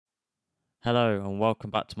Hello and welcome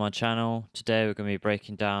back to my channel. Today we're going to be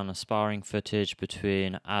breaking down a sparring footage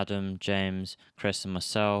between Adam, James, Chris and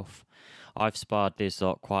myself. I've sparred these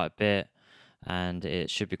lot quite a bit and it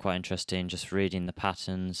should be quite interesting just reading the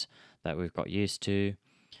patterns that we've got used to.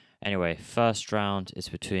 Anyway, first round is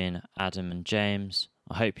between Adam and James.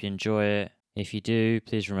 I hope you enjoy it. If you do,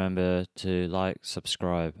 please remember to like,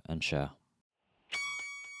 subscribe and share.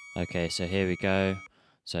 Okay, so here we go.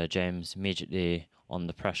 So James immediately on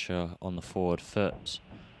the pressure on the forward foot,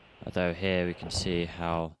 although here we can see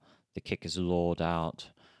how the kick is lured out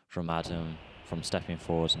from Adam from stepping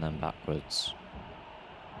forwards and then backwards.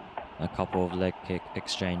 A couple of leg kick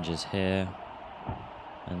exchanges here,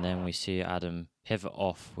 and then we see Adam pivot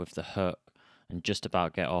off with the hook and just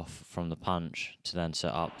about get off from the punch to then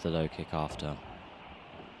set up the low kick after.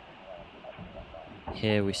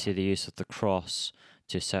 Here we see the use of the cross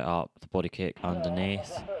to set up the body kick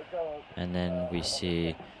underneath, and then we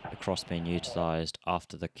see the cross being utilized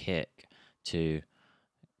after the kick to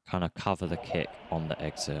kind of cover the kick on the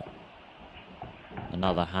exit.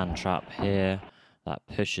 Another hand trap here that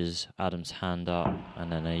pushes Adam's hand up,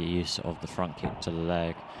 and then a use of the front kick to the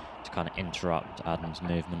leg to kind of interrupt Adam's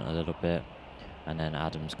movement a little bit, and then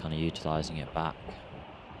Adam's kind of utilizing it back.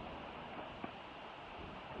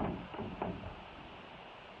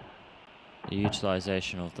 The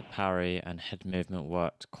utilization of the parry and head movement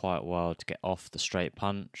worked quite well to get off the straight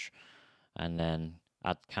punch and then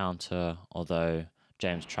add counter, although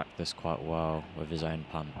James tracked this quite well with his own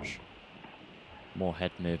punch. More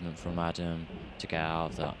head movement from Adam to get out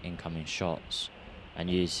of the incoming shots and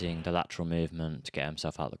using the lateral movement to get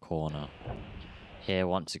himself out of the corner. Here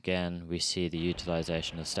once again we see the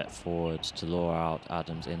utilization of step forwards to lure out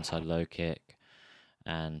Adam's inside low kick,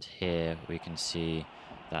 and here we can see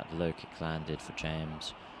that the low kick landed for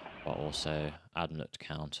James, but also Adam looked to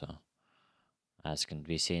counter. As can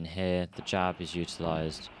be seen here, the jab is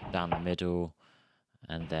utilised down the middle,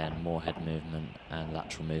 and then more head movement and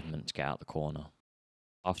lateral movement to get out the corner.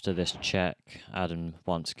 After this check, Adam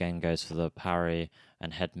once again goes for the parry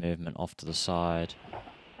and head movement off to the side,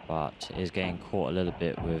 but is getting caught a little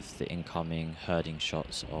bit with the incoming herding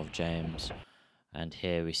shots of James. And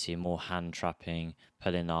here we see more hand trapping,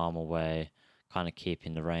 pulling the arm away, kind of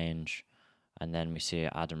keeping the range, and then we see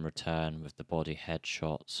Adam return with the body head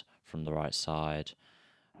shots from the right side,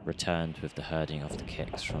 returned with the herding of the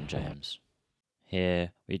kicks from James.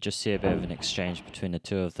 Here we just see a bit of an exchange between the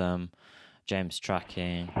two of them, James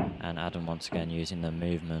tracking and Adam once again using the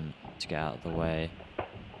movement to get out of the way.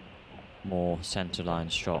 More centre line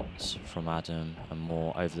shots from Adam and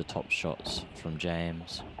more over the top shots from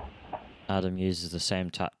James. Adam uses the same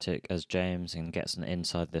tactic as James and gets an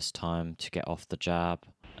inside this time to get off the jab,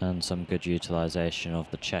 and some good utilisation of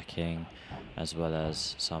the checking as well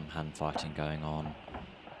as some hand fighting going on.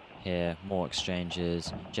 Here more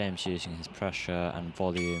exchanges, James using his pressure and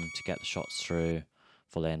volume to get the shots through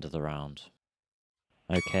for the end of the round.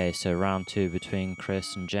 Okay, so round two between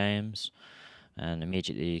Chris and James, and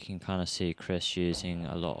immediately you can kind of see Chris using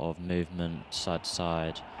a lot of movement side to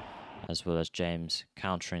side, as well as James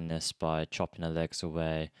countering this by chopping the legs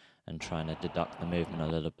away and trying to deduct the movement a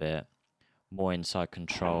little bit. More inside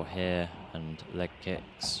control here and leg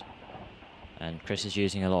kicks. And Chris is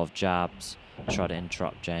using a lot of jabs to try to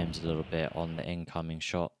interrupt James a little bit on the incoming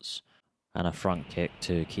shots, and a front kick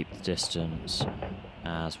to keep the distance,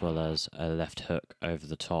 as well as a left hook over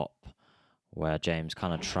the top where James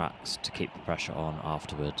kind of tracks to keep the pressure on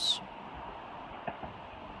afterwards.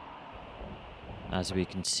 As we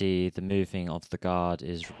can see, the moving of the guard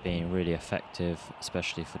is being really effective,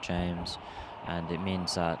 especially for James, and it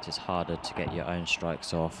means that it's harder to get your own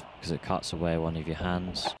strikes off because it cuts away one of your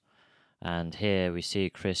hands. And here we see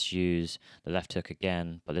Chris use the left hook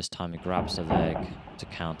again, but this time he grabs the leg to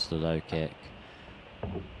counter the low kick.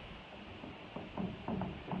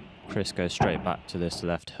 Chris goes straight back to this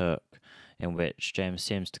left hook, in which James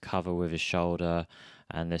seems to cover with his shoulder,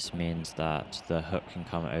 and this means that the hook can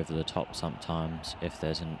come over the top sometimes if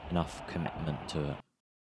there's enough commitment to it.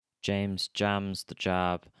 James jams the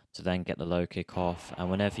jab to then get the low kick off,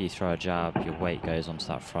 and whenever you throw a jab, your weight goes onto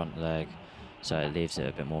that front leg, so it leaves it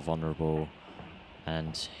a bit more vulnerable.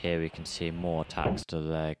 And here we can see more attacks to the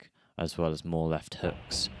leg, as well as more left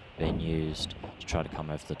hooks being used to try to come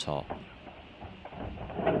over the top.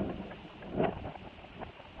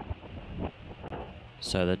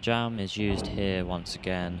 So the jam is used here once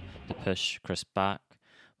again to push Chris back,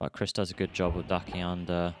 but Chris does a good job of ducking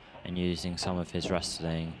under and using some of his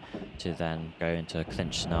wrestling to then go into a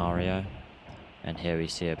clinch scenario. And here we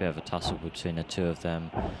see a bit of a tussle between the two of them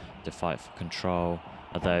to fight for control,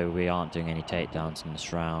 although we aren't doing any takedowns in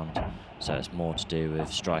this round, so it's more to do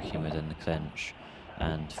with striking within the clinch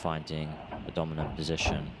and finding the dominant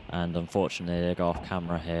position. And unfortunately they go off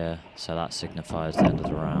camera here, so that signifies the end of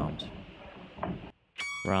the round.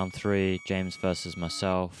 Round 3, James versus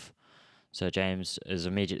myself. So James is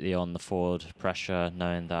immediately on the forward pressure,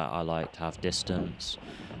 knowing that I like to have distance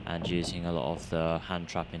and using a lot of the hand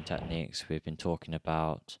trapping techniques we've been talking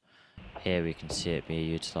about. Here we can see it being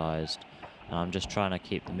utilised, and I'm just trying to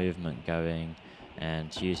keep the movement going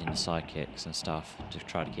and using the side kicks and stuff to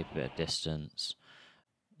try to keep a bit of distance.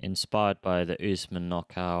 Inspired by the Usman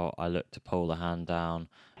knockout, I look to pull the hand down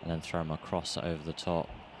and then throw my cross over the top,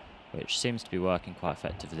 which seems to be working quite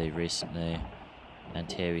effectively recently. And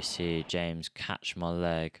here we see James catch my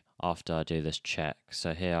leg after I do this check.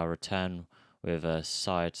 So here I return with a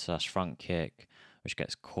side/front kick, which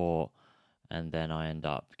gets caught, and then I end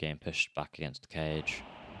up getting pushed back against the cage.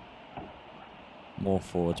 More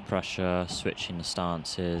forwards pressure, switching the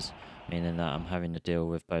stances, meaning that I'm having to deal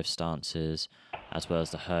with both stances, as well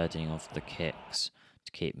as the herding of the kicks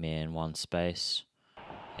to keep me in one space.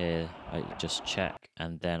 Here I just check,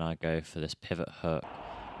 and then I go for this pivot hook,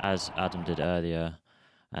 as Adam did earlier,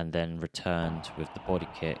 and then returned with the body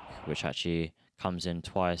kick, which actually comes in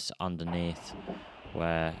twice underneath,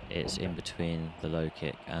 where it's in between the low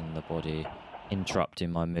kick and the body, interrupting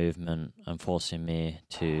my movement and forcing me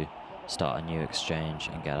to start a new exchange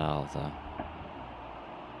and get out of there.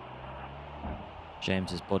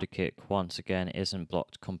 James's body kick once again isn't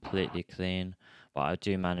blocked completely clean, but I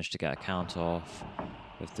do manage to get a counter off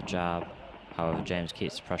with the jab. However, James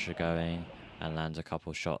keeps the pressure going and lands a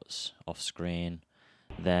couple shots off screen.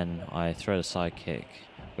 Then I throw the side kick,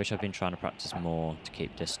 which I've been trying to practice more to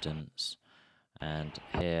keep distance. And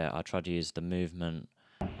here I try to use the movement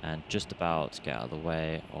and just about get out of the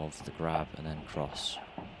way of the grab and then cross.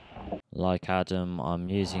 Like Adam, I'm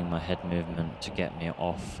using my head movement to get me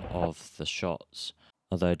off of the shots,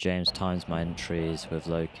 although James times my entries with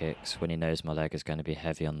low kicks when he knows my leg is going to be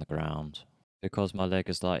heavy on the ground. Because my leg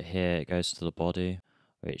is light here, it goes to the body,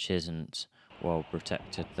 which isn't well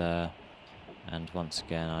protected there. And once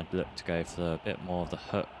again, I'd look to go for a bit more of the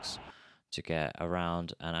hooks to get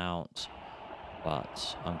around and out,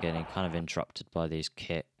 but I'm getting kind of interrupted by these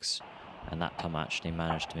kicks, and that time I actually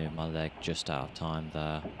managed to move my leg just out of time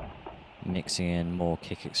there. Mixing in more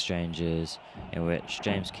kick exchanges, in which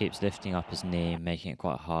James keeps lifting up his knee, making it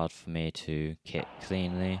quite hard for me to kick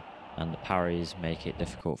cleanly, and the parries make it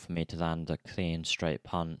difficult for me to land a clean, straight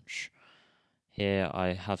punch. Here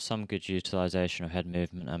I have some good utilisation of head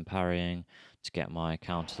movement and parrying to get my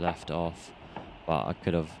counter left off, but I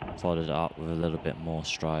could have followed it up with a little bit more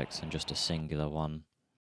strikes than just a singular one.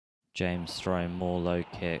 James throwing more low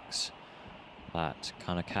kicks that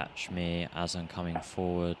kind of catch me as I'm coming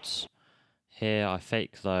forwards. Here I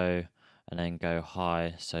fake low and then go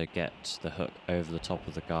high, so get the hook over the top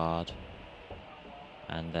of the guard.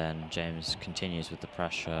 And then James continues with the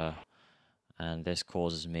pressure, and this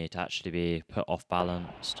causes me to actually be put off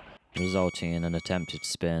balanced, resulting in an attempted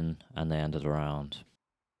spin and the end of the round.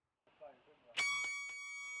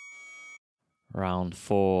 Round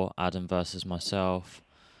 4, Adam versus myself.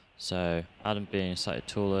 So Adam being slightly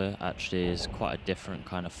taller actually is quite a different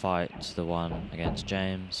kind of fight to the one against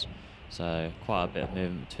James. So quite a bit of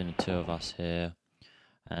movement between the two of us here.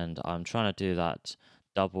 And I'm trying to do that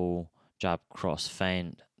double jab cross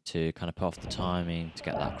feint to kind of put off the timing to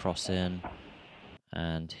get that cross in.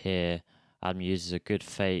 And here Adam uses a good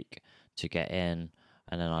fake to get in,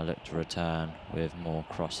 and then I look to return with more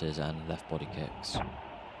crosses and left body kicks.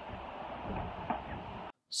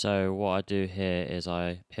 So what I do here is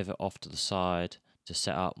I pivot off to the side to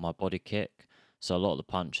set up my body kick. So a lot of the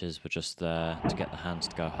punches were just there to get the hands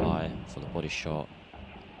to go high for the body shot.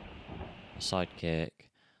 A side kick,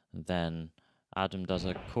 and then Adam does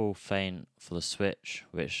a cool feint for the switch,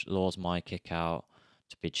 which lures my kick out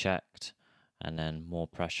to be checked, and then more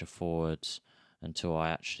pressure forwards until I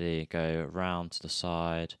actually go round to the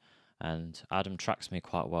side, and Adam tracks me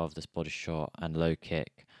quite well with this body shot and low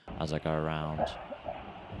kick as I go around.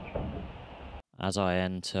 As I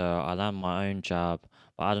enter, I land my own jab,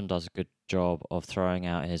 but Adam does a good job of throwing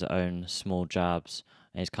out his own small jabs,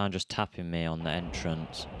 and he's kind of just tapping me on the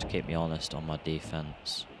entrance to keep me honest on my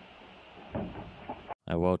defense.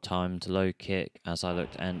 A well-timed low kick as I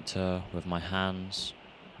look to enter with my hands,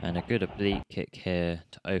 and a good oblique kick here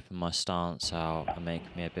to open my stance out and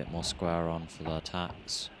make me a bit more square on for the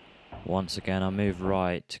attacks. Once again I move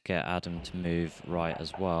right to get Adam to move right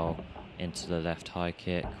as well into the left high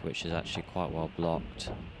kick, which is actually quite well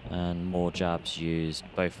blocked, and more jabs used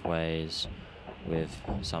both ways with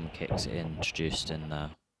some kicks introduced in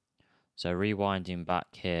there. So rewinding back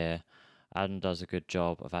here, Adam does a good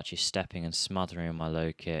job of actually stepping and smothering my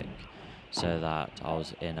low kick so that I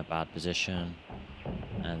was in a bad position.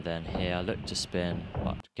 And then here I look to spin,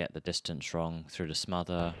 but get the distance wrong through the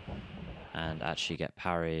smother and actually get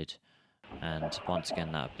parried. And once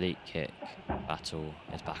again, that oblique kick battle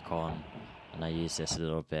is back on. And I use this a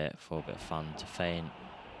little bit for a bit of fun to feint.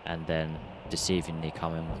 And then deceivingly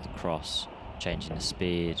come in with the cross, changing the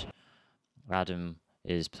speed. Adam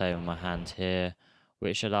is playing with my hand here,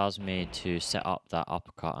 which allows me to set up that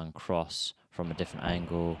uppercut and cross from a different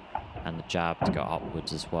angle, and the jab to go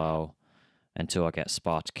upwards as well, until I get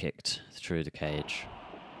Sparta kicked through the cage.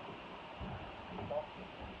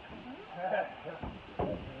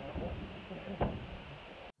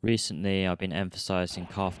 Recently, I've been emphasizing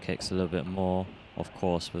calf kicks a little bit more, of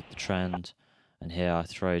course, with the trend. And here I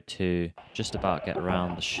throw two, just about get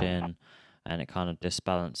around the shin, and it kind of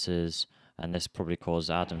disbalances. And this probably causes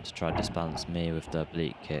Adam to try to disbalance me with the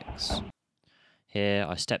oblique kicks. Here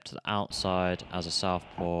I step to the outside as a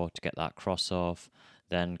southpaw to get that cross off,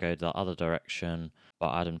 then go the other direction,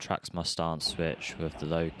 but Adam tracks my stance switch with the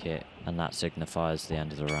low kick, and that signifies the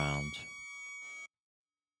end of the round.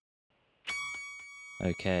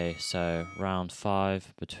 Okay, so round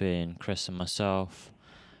 5 between Chris and myself,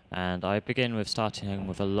 and I begin with starting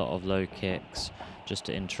with a lot of low kicks just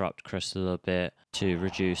to interrupt Chris a little bit, to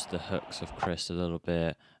reduce the hooks of Chris a little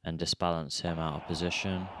bit and disbalance him out of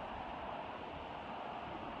position.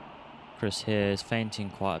 Chris here is feinting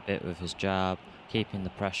quite a bit with his jab, keeping the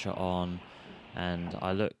pressure on, and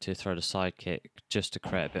I look to throw the side kick just to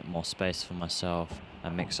create a bit more space for myself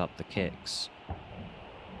and mix up the kicks.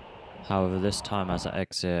 However, this time as I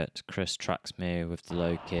exit, Chris tracks me with the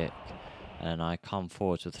low kick, and I come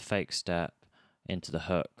forward with a fake step into the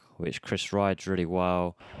hook, which Chris rides really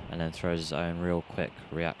well, and then throws his own real quick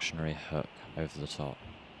reactionary hook over the top.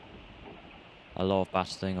 A lot of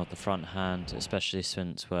battling of the front hand, especially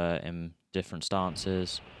since we're in different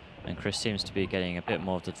stances, and Chris seems to be getting a bit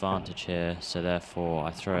more of the advantage here, so therefore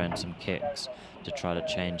I throw in some kicks to try to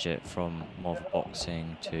change it from more of a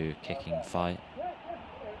boxing to kicking fight.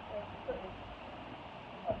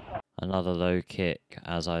 Another low kick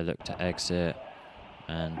as I look to exit,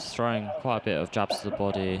 and throwing quite a bit of jabs to the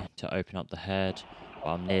body to open up the head, but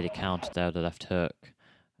I'm nearly countered there with the left hook,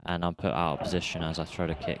 and I'm put out of position as I throw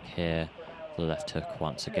the kick here for the left hook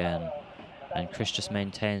once again. And Chris just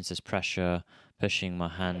maintains this pressure, pushing my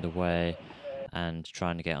hand away and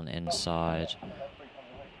trying to get on the inside.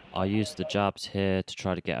 I use the jabs here to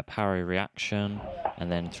try to get a parry reaction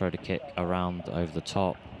and then throw the kick around over the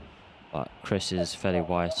top, but Chris is fairly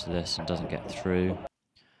wise to this and doesn't get through.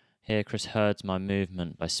 Here Chris herds my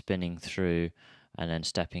movement by spinning through and then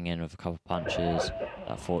stepping in with a couple of punches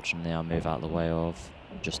that fortunately I move out of the way of,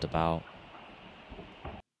 just about.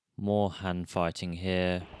 More hand fighting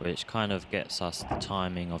here, which kind of gets us the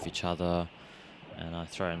timing of each other, and I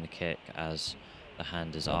throw in the kick as the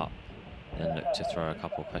hand is up, then look to throw a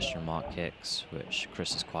couple of question mark kicks, which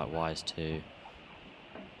Chris is quite wise to.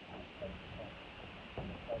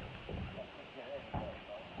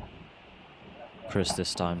 Chris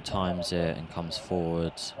this time times it and comes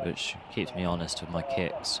forwards, which keeps me honest with my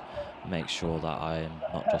kicks, makes sure that I'm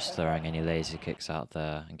not just throwing any lazy kicks out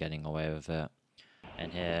there and getting away with it.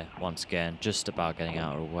 And here, once again, just about getting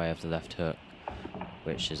out of the way of the left hook,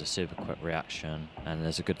 which is a super quick reaction, and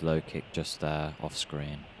there's a good low kick just there off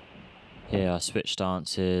screen. Here I switch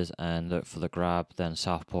stances and look for the grab, then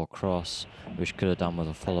southpaw cross, which could have done with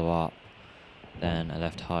a follow-up, then a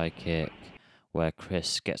left high kick, where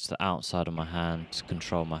Chris gets to the outside of my hand to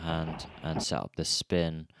control my hand and set up this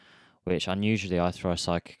spin, which unusually I throw a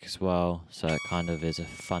side kick as well, so it kind of is a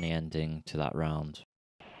funny ending to that round.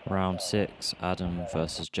 Round 6, Adam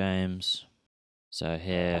versus James. So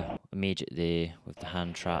here, immediately with the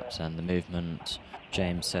hand traps and the movement,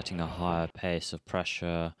 James setting a higher pace of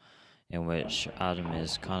pressure in which Adam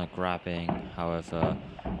is kind of grabbing. However,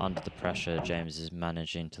 under the pressure, James is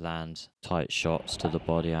managing to land tight shots to the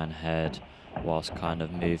body and head, whilst kind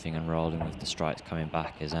of moving and rolling with the strikes coming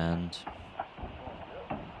back his end.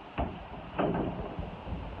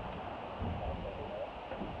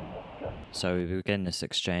 So we begin this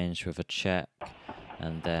exchange with a check,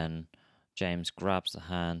 and then James grabs the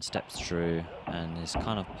hand, steps through, and is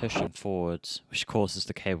kind of pushing forwards, which causes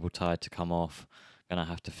the cable tie to come off. Gonna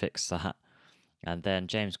have to fix that. And then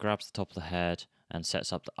James grabs the top of the head and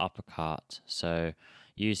sets up the uppercut. So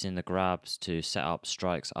using the grabs to set up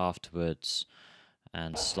strikes afterwards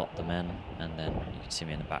and slot them in, and then you can see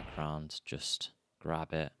me in the background just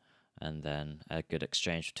grab it, and then a good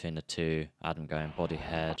exchange between the two, Adam going body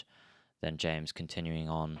head, then James continuing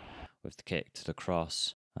on with the kick to the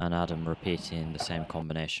cross, And Adam repeating the same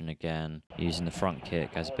combination again, using the front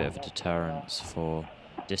kick as a bit of a deterrence for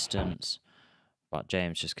distance. But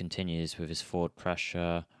James just continues with his forward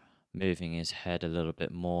pressure, moving his head a little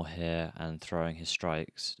bit more here and throwing his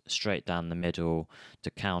strikes straight down the middle to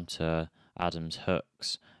counter Adam's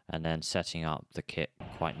hooks, and then setting up the kick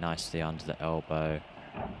quite nicely under the elbow,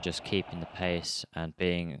 just keeping the pace and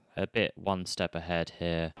being a bit one step ahead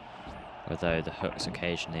here. Although the hooks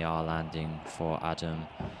occasionally are landing for Adam,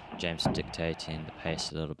 James dictating the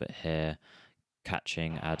pace a little bit here,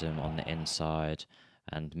 catching Adam on the inside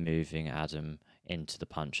and moving Adam into the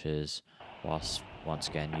punches, whilst once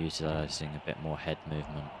again utilising a bit more head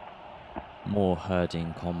movement. More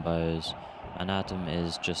herding combos, and Adam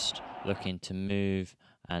is just looking to move,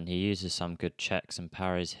 and he uses some good checks and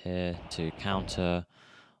parries here to counter,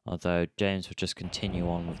 although James will just continue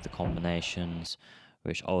on with the combinations,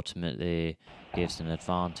 which ultimately gives an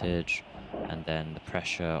advantage, and then the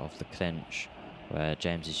pressure of the clinch, where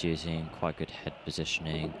James is using quite good head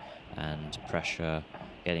positioning and pressure,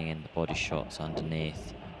 getting in the body shots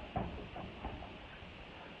underneath.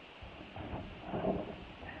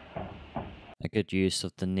 A good use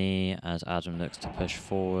of the knee as Adam looks to push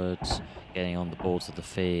forwards, getting on the balls of the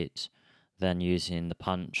feet, then using the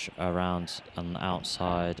punch around on the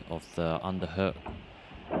outside of the underhook.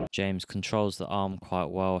 James controls the arm quite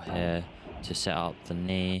well here to set up the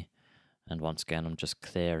knee, and once again I'm just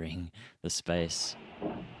clearing the space.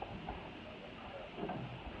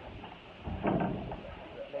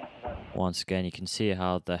 Once again you can see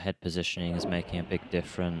how the head positioning is making a big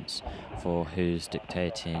difference for who's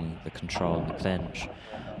dictating the control and the clinch,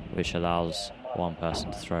 which allows one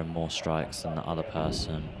person to throw more strikes than the other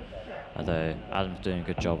person. Although Adam's doing a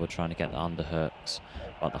good job of trying to get the underhooks,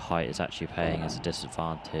 but the height is actually playing as a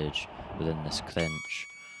disadvantage within this clinch,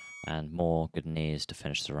 and more good knees to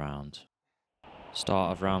finish the round.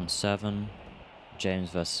 Start of round 7, James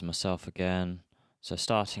versus myself again. So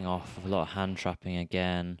starting off with a lot of hand trapping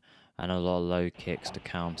again, and a lot of low kicks to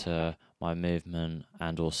counter my movement,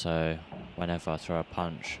 and also whenever I throw a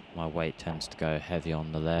punch, my weight tends to go heavy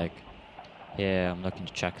on the leg. Here I'm looking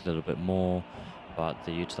to check a little bit more, but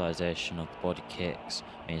the utilisation of the body kicks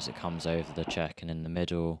means it comes over the check and in the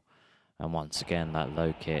middle, and once again that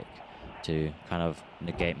low kick to kind of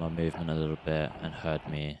negate my movement a little bit and herd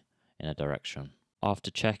me in a direction. After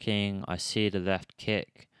checking, I see the left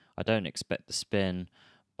kick. I don't expect the spin,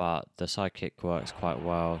 but the side kick works quite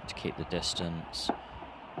well to keep the distance.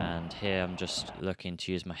 And here I'm just looking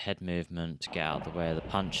to use my head movement to get out of the way of the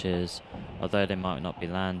punches. Although they might not be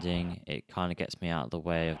landing, it kind of gets me out of the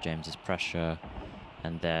way of James's pressure.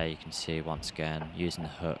 And there you can see once again using the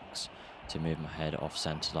hooks to move my head off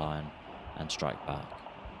centre line and strike back.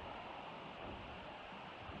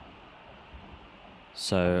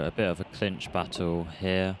 So a bit of a clinch battle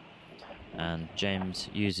here, and James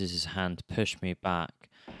uses his hand to push me back,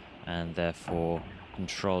 and therefore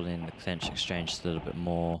controlling the clinch exchange a little bit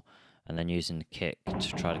more, and then using the kick to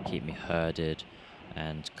try to keep me herded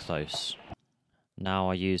and close. Now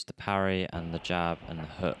I use the parry and the jab and the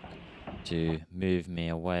hook to move me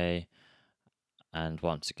away, and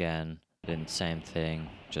once again doing the same thing,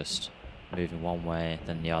 just moving one way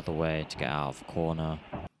then the other way to get out of the corner,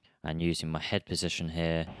 and using my head position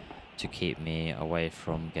here to keep me away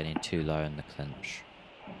from getting too low in the clinch.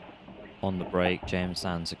 On the break, James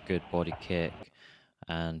lands a good body kick,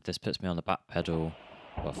 and this puts me on the back pedal,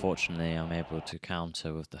 but fortunately I'm able to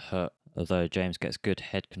counter with the hook, although James gets good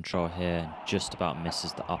head control here and just about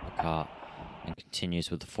misses the uppercut, and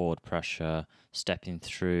continues with the forward pressure, stepping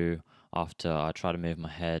through after I try to move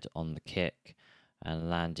my head on the kick and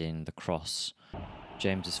landing the cross.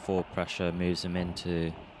 James's forward pressure moves him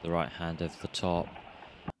into the right hand over the top,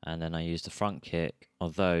 and then I use the front kick,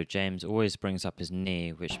 although James always brings up his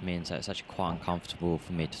knee, which means that it's actually quite uncomfortable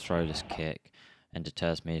for me to throw this kick and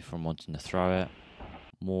deters me from wanting to throw it.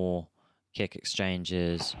 More kick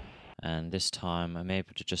exchanges, and this time I'm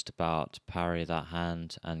able to just about parry that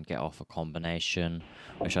hand and get off a combination,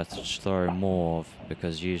 which I throw more of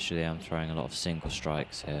because usually I'm throwing a lot of single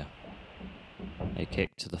strikes here. A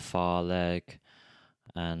kick to the far leg,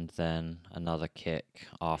 and then another kick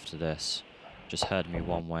after this. Just herd me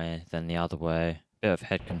one way, then the other way. Bit of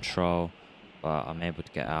head control, but I'm able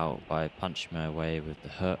to get out by punching my way with the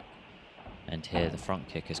hook. And here the front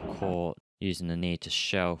kick is caught, using the knee to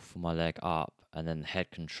shelf my leg up, and then the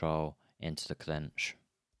head control into the clinch.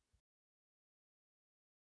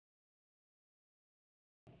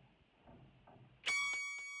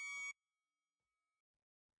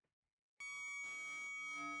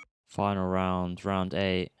 Final round, round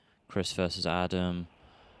 8, Chris versus Adam.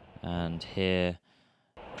 And here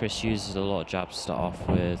Chris uses a lot of jabs to start off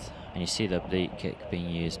with, and you see the oblique kick being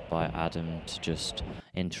used by Adam to just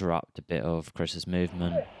interrupt a bit of Chris's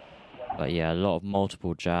movement. But yeah, a lot of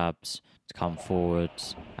multiple jabs to come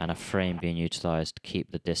forwards and a frame being utilised to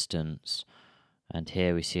keep the distance. And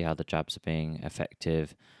here we see how the jabs are being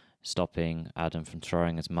effective, stopping Adam from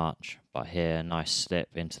throwing as much. But here, a nice slip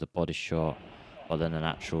into the body shot, but then an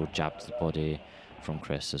actual jab to the body from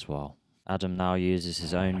Chris as well. Adam now uses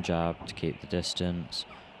his own jab to keep the distance,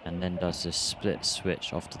 and then does this split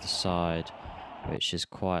switch off to the side, which is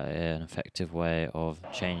quite an effective way of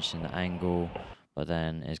changing the angle, but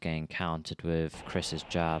then is getting countered with Chris's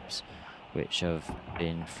jabs, which have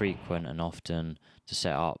been frequent and often to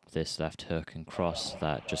set up this left hook and cross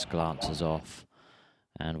that just glances off.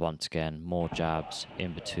 And once again, more jabs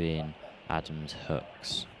in between Adam's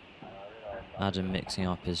hooks. Adam mixing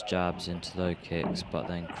up his jabs into low kicks, but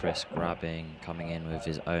then Chris grabbing, coming in with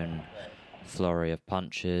his own flurry of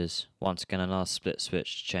punches. Once again, another split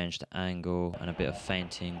switch to change the angle, and a bit of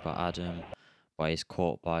feinting by Adam, but he's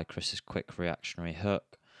caught by Chris's quick reactionary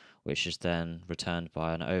hook, which is then returned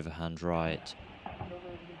by an overhand right.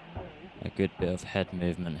 A good bit of head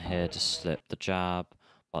movement here to slip the jab,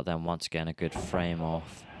 but then once again a good frame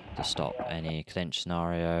off to stop any clinch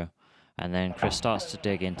scenario. And then Chris starts to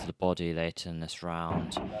dig into the body later in this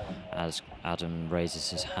round as Adam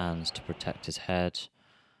raises his hands to protect his head.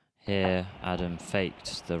 Here, Adam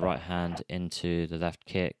faked the right hand into the left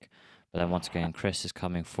kick, but then once again Chris is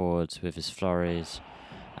coming forwards with his flurries,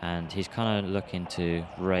 and he's kind of looking to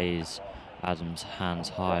raise Adam's hands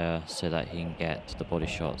higher so that he can get the body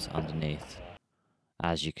shots underneath.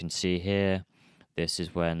 As you can see here, this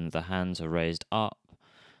is when the hands are raised up,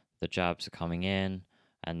 the jabs are coming in,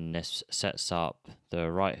 and this sets up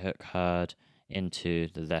the right hook hurd into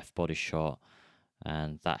the left body shot,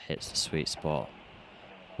 and that hits the sweet spot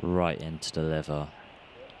right into the liver.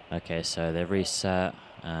 Okay, so they reset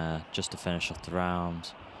just to finish off the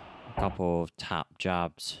round. A couple of tap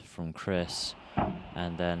jabs from Chris,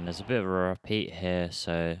 and then there's a bit of a repeat here,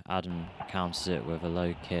 so Adam counters it with a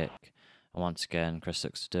low kick, and once again Chris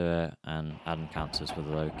looks to do it and Adam counters with a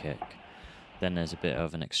low kick. Then there's a bit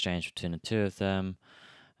of an exchange between the two of them,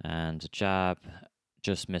 and a jab,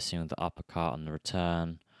 just missing with the uppercut on the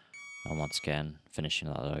return, and once again finishing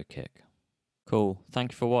that low kick. Cool,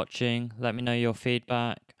 thank you for watching, let me know your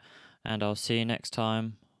feedback, and I'll see you next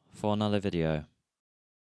time for another video.